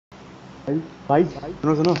भाई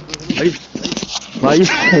सुनो सुनो भाई भाई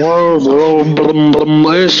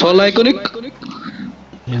भाई 16 आइकॉनिक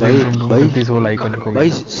भाई भाई 16 आइकॉनिक हो भाई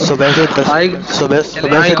गया। सुबह से 10 सुबह सुबह से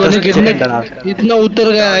 10 आइकॉनिक चिकन डला इतना उतर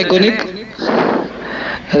गया आइकॉनिक।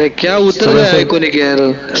 अरे क्या उतर सुबह गया से आइकॉनिक यार।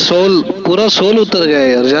 सोल पूरा सोल उतर गया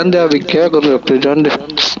यार। जान दे अभी क्या कर सकते जान दे।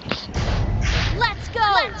 Let's go.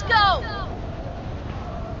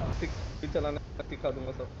 चलाना सिखा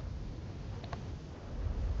दूंगा सब।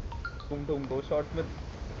 तुम 2 शॉट में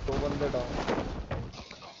 2 बंदे डाउन।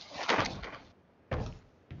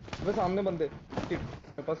 अबे सामने बंदे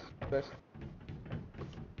मेरे पास फ्लैश।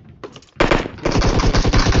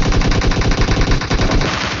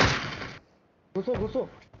 घुसो घुसो।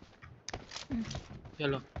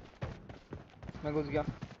 चलो मैं घुस गया।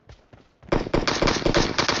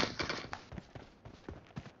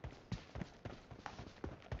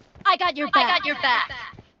 I got your back.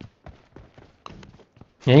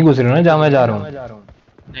 यहीं घुस रहे हो ना जहाँ मैं जा रहा हूँ।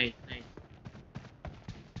 नहीं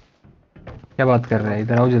क्या बात कर रहे हैं?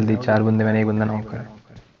 इधर आओ जल्दी, 4 बंदे, मैंने 1 बंदा नॉक करा।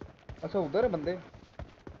 अच्छा उधर है बंदे।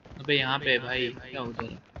 अबे यहाँ पे भाई क्या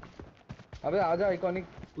उधर अबे आजा आइकॉनिक।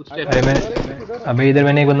 अरे मैं अबे इधर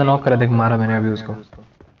मैंने 1 बंदा नॉक करा, देख मारा मैंने अभी उसको।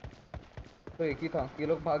 तो एक ही था। ये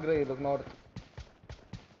लोग भाग रहे हैं, ये लोग नॉर्थ।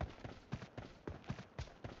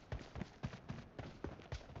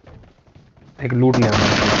 एक लूट लिया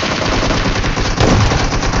मैंने।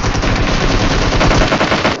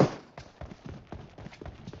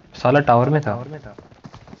 साला टावर में था।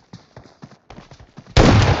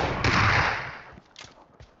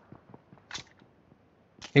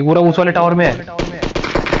 एक पूरा उस वाले टावर में है।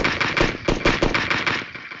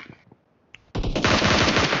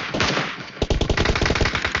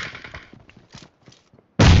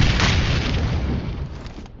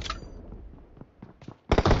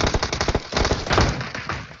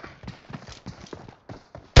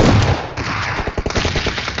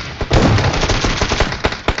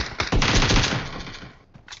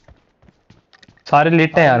 सारे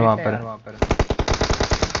लेटे हैं यार वहां पर।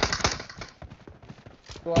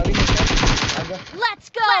 तो आ रही है आजा। Let's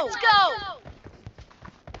go.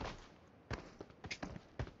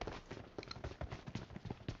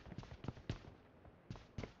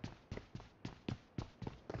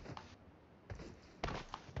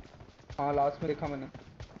 हाँ लास्ट में देखा मैंने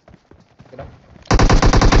तेरा।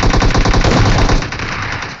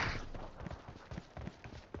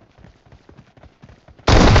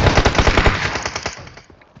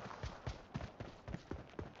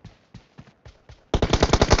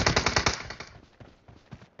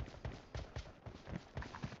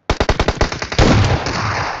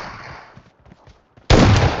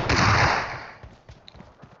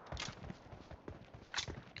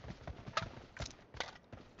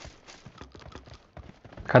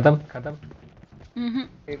 खत्म।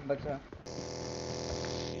 एक बचा।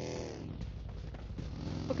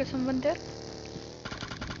 Okay, someone there?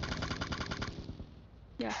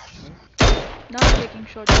 Yeah. Now I'm taking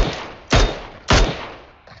shots.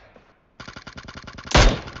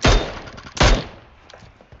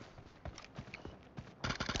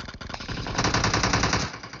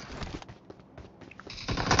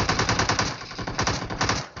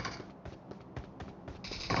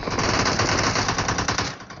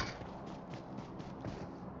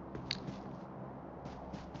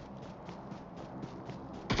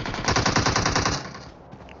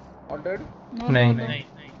 और डेड। नहीं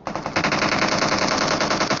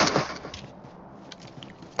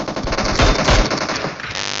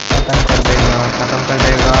खत्म कर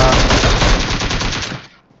देगा।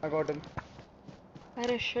 I got him.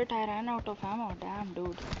 Arey shit, I ran out of ammo. Damn,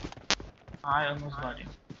 dude. I almost got him.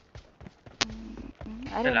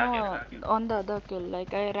 I don't know on the other kill.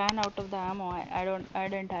 Like I ran out of the ammo. I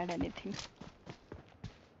didn't add anything.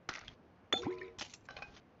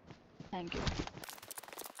 Thank you.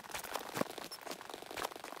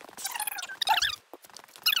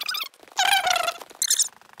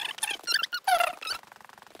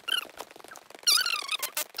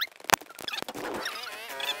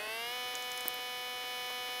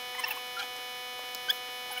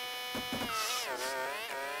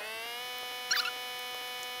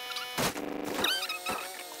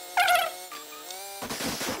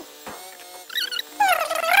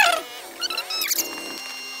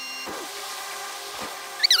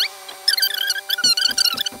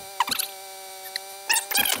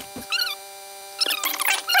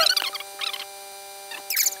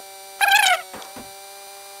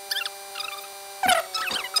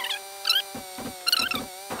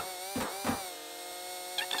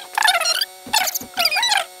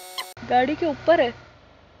 गाड़ी के ऊपर है।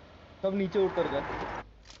 सब नीचे उतर गए।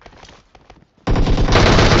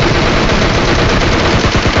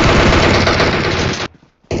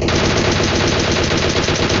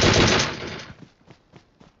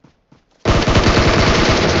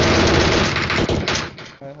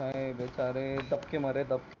 के मरे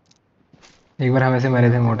तब। एक बार हम ऐसे मरे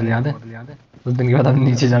थे मॉर्टल, याद है? उस दिन के बाद हमने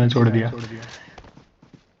नीचे जाना छोड़ दिया।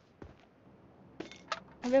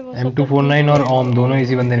 अबे वो सब तो ठीक M249 और है। ओम दोनों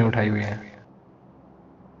इसी बंदे ने उठाई हुई है।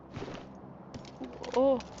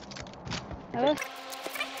 ओ अबे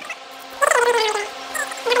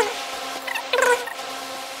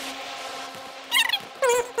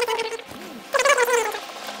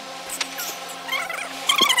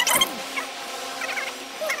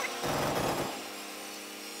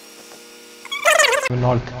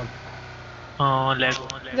नॉर्थ। हाँ leg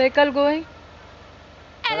vehicle going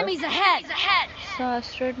Enemies ahead!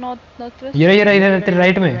 straight northwest. ये रहा इधर तेरे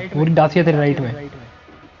राइट में, पूरी दासिया तेरे राइट में।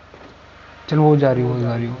 चल वो जा रही हो।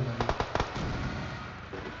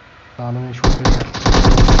 सालों ने शूट किया।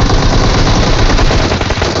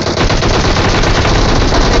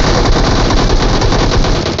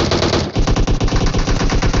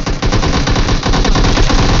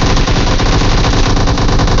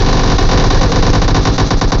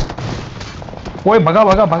 ओए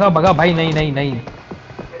भगा भाई, नहीं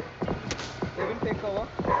केविन टेक का हुआ।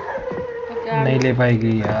 तो क्या नहीं ले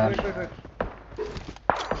पाएगी यार।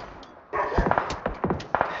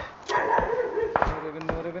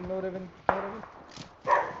 Wait no रेविन।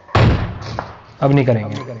 अब नहीं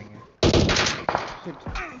करेंगे।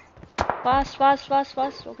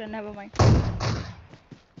 fast. Okay, never mind.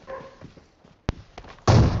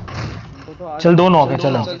 चल दो नॉक है,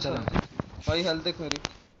 चलो। भाई हेल्थ देख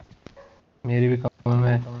मेरी भी कम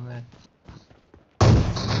है।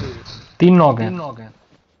 3 नॉक है।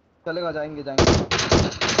 चलेगा, जाएंगे। चल।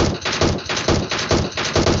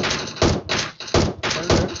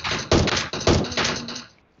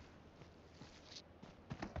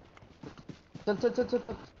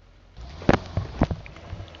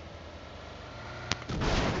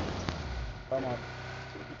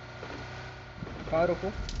 कहाँ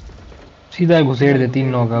रुको? सीधा घुसेड़ दे, 3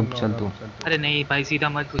 नॉक। अब चल तू। अरे नहीं भाई सीधा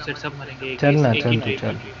मत घुसर, सब मरेंगे। चल ना, एक ही चल।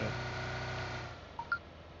 ट्रेन।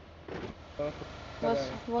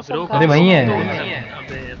 वो सब ब्रो अरे वही है।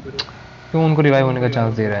 अबे ब्रो क्यों उनको रिवाइव होने का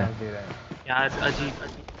चांस दे रहा है? यार अजीब।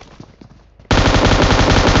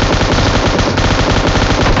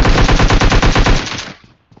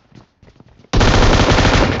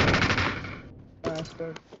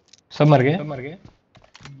 सब मर गए।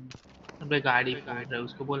 अबे गाड़ी फोड़ रहा है,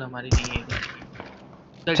 उसको बोल हमारी नहीं है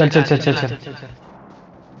गाड़ी। चल।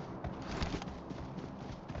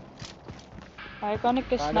 आइकॉनिक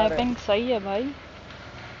की स्नाइपिंग सही है भाई।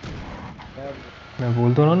 मैं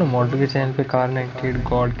बोल तो रहा हूँ ना, मॉडल के चैनल पे कार्नेटेड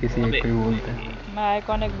गॉड किसी एक को ही बोलते हैं। मैं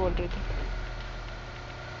आइकॉनिक बोल रही थी।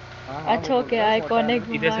 अच्छा ओके, आइकॉनिक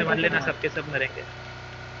इधर से मार लेना, सबके सब मरेंगे।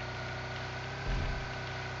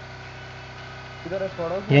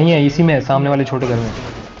 यही है, इसी में, सामने वाले छोटे घर में।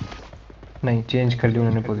 नहीं, चेंज कर दी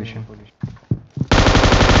उन्होंने पोजीशन।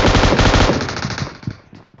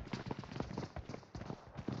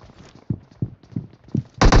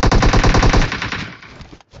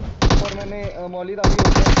 और मैंने मौली डाली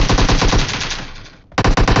होता है।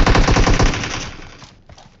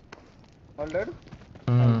 All dead.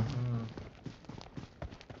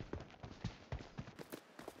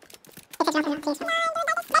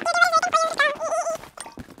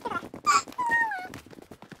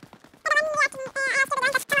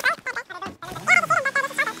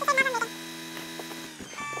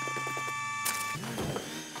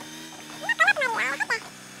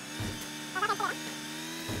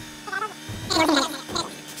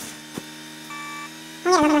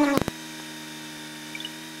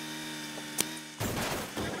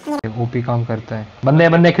 ओपी काम करता है।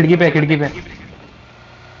 बंदे खिड़की पे।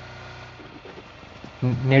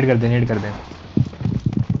 नेड कर दे।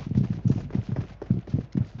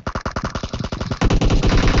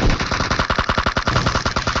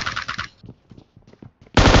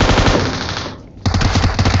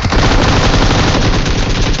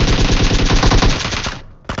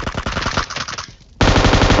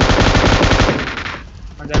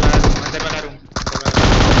 अंदर वाला रूम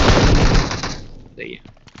सही है।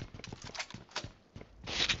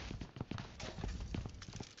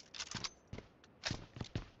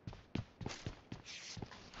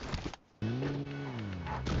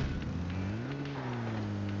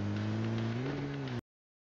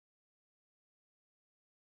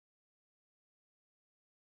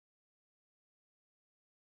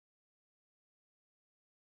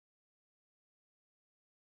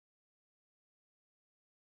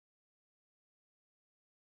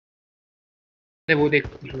 अरे वो देख,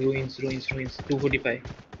 ruins 245।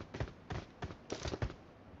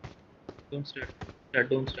 don't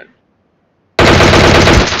start।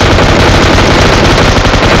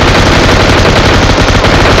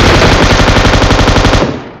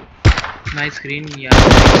 My screen यार।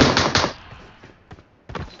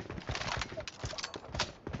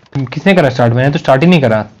 किसने करा स्टार्ट? मैंने तो स्टार्ट ही नहीं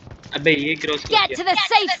करा। अबे ये क्रॉस कर Get दिया। to the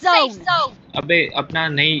safe zone. अबे अपना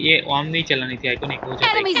नहीं, ये ऑम नहीं चलानी थी, आइकॉनिक हो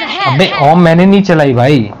जाता Enemies है। अबे ahead. ओम मैंने नहीं चलाई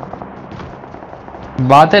भाई।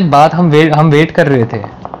 बात हम वेट कर रहे थे।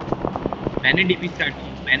 मैंने डीपी स्टार्ट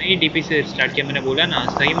किया, मैंने ही डीपी से स्टार्ट किया, मैंने बोला ना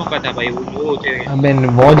सही मौका था भाई, वो लो होते हुए। अबे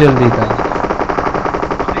बहुत जल्दी था।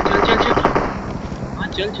 चल चल चल चल, हाँ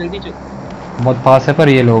चल जल्दी चल। बहुत पास है पर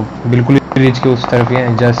ये लोग बिल्कुल ब्रिज के उस तरफ ही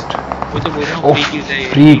हैं जस्ट। वो तो बोल रहा हूँ ओह फ्री कीज है ये।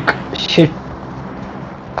 फ्रीक शिट,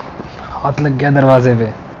 हाथ लग गया दरवाजे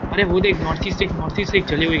पे। अरे वो देख, नॉर्थ ईस्ट एक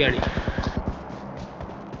चली हुई गाड़ी।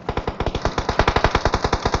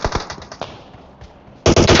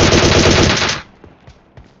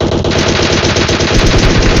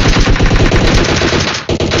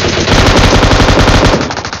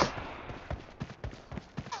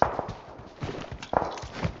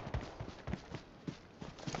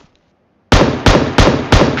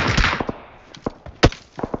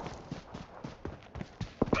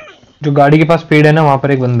 जो गाड़ी के पास पेड़ है ना, वहाँ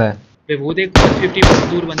पर एक बंदा है। अबे वो देख 150 बहुत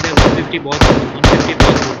दूर बंदा है, 150 बहुत दूर, 150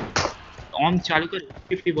 बहुत दूर। ऑन चालू कर,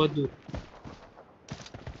 150 बहुत दूर।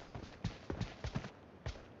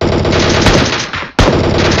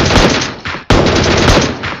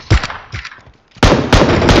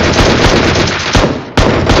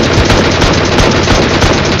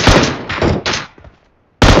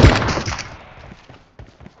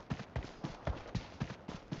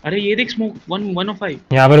 अरे ये देख स्मोक 105।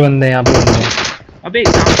 यहाँ पर बंदे हैं, यहाँ पर बंदे हैं। अबे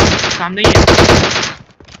सामने ही है,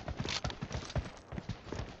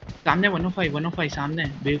 सामने 105 सामने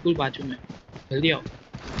है, बिल्कुल बाजू में। जल्दी आओ।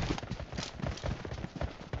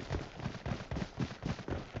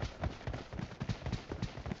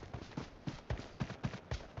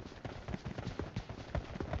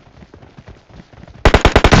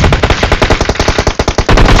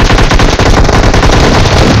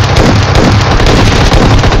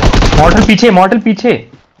 मॉर्टल पीछे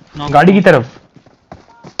गाड़ी की तरफ।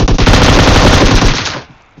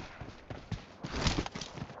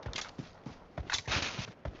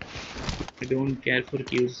 I don't care for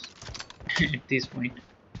kills at this point.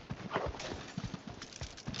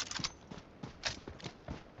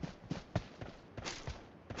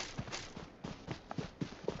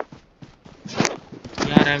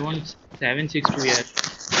 यार I want 762 यार।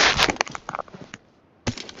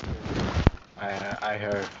 I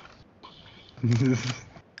heard.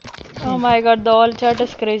 Oh my god, the all chat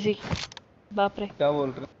is crazy. बाप रे, क्या बोल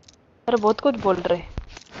रहे अरे बहुत कुछ बोल रहे,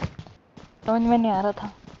 समझ में नहीं आ रहा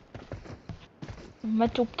था। मैं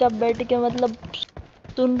चुपचाप बैठ के मतलब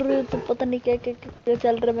सुन रही हूँ, तो पता नहीं क्या क्या क्या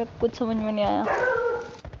चल रहा है, मैं कुछ समझ में नहीं आया।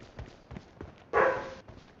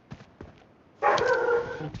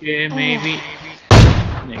 Okay, maybe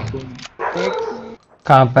नहीं कोई नहीं। एक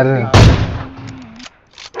कहाँ पर?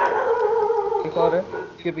 एक और है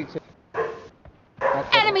इसके पीछे।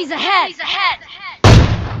 Enemies ahead.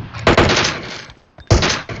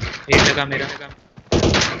 एक लगा मेरा।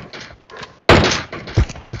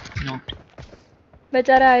 Knocked.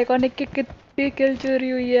 बेचारा आइकॉनिक की कितनी किल चोरी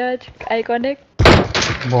हुई है आज। आइकॉनिक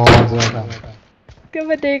बहुत ज्यादा। क्या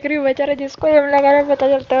मैं देख रही हूँ, बेचारा जिसको एम लगा रहा है पता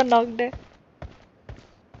चलता है नॉक्ड है।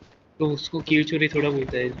 तो उसको किल चोरी थोड़ा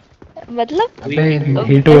बोलता है। मतलब अबे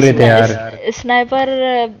हिट हो रहे थे यार। स्नाइपर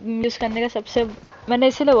यूज करने का सबसे, मैंने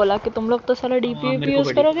इसीलिए बोला कि तुम लोग तो साला हाँ, डीपीपी मेरे को यूज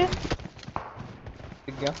बढ़िया। करोगे।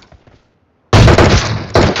 ठीक गया।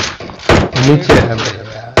 नीचे है यार।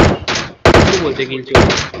 उसको बोलते किल चोरी।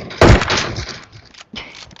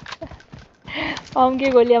 ओम की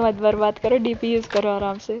गोलियां मत बर्बाद करो, डीपी यूज करो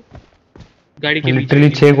आराम से। गाड़ी के लिटरली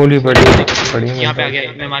पीछे 6 गोली पड़ी यहाँ पे आ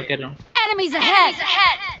गया, मैं मार्क कर रहा हूँ। Enemies ahead.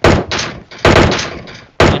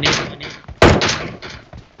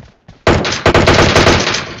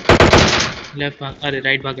 लेफ्ट भाग, अरे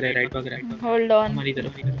राइट भाग रहा है होल्ड ऑन, हमारी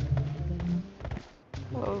तरफ।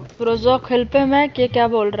 प्रोजोक हेल्प है मैं कि क्या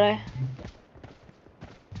बोल रहा है।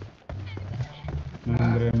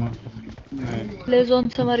 प्ले जोन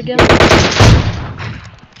से मर गया।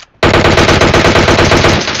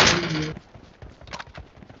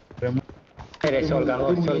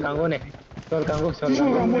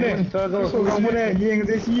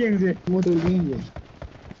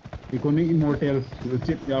 MortaL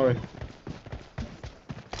chip यार।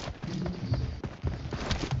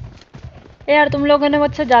 यार तुम लोगों ने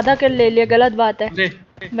मुझसे ज्यादा किल ले लिया, गलत बात है अरे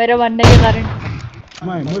मेरे मरने के कारण।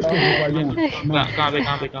 कहाँ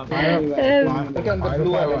पे के अंदर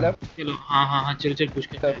ब्लू वाले लेफ्ट। चलो हाँ चल पुश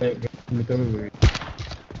कर।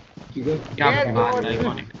 क्या बात है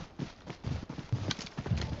iconic.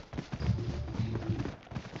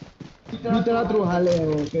 Mitra truhale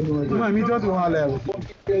o che non Ma mitra truhale.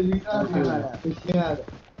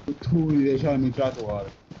 Tu deixa mitra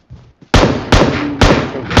truhale.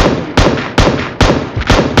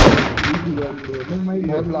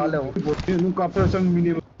 बहुत लाल है वो Nunca person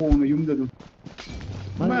mini phone yumda du.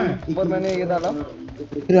 मैं ऊपर मैंने ये डाला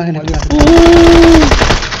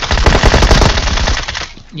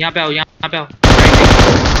यहाँ पे आओ, यहाँ पे आओ।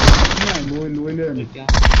 लोए ले क्या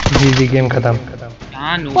जी गेम खत्म।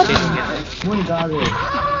 यहाँ नो से हो गया। मुन का रे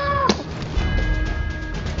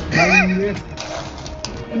मैं ये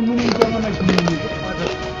मुन का मना की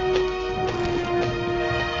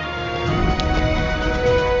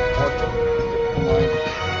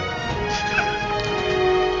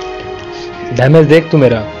डैमेज देख तू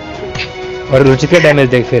मेरा, और रुचित का डैमेज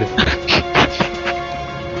देख फिर।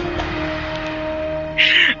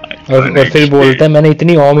 और फिर बोलता है मैंने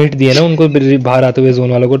इतनी ऑम हिट दी है ना उनको बाहर आते हुए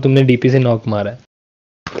जोन वालों को, तुमने डीपी से नॉक मारा है।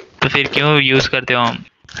 तो फिर क्यों यूज करते हो हम?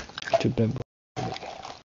 चुप रह।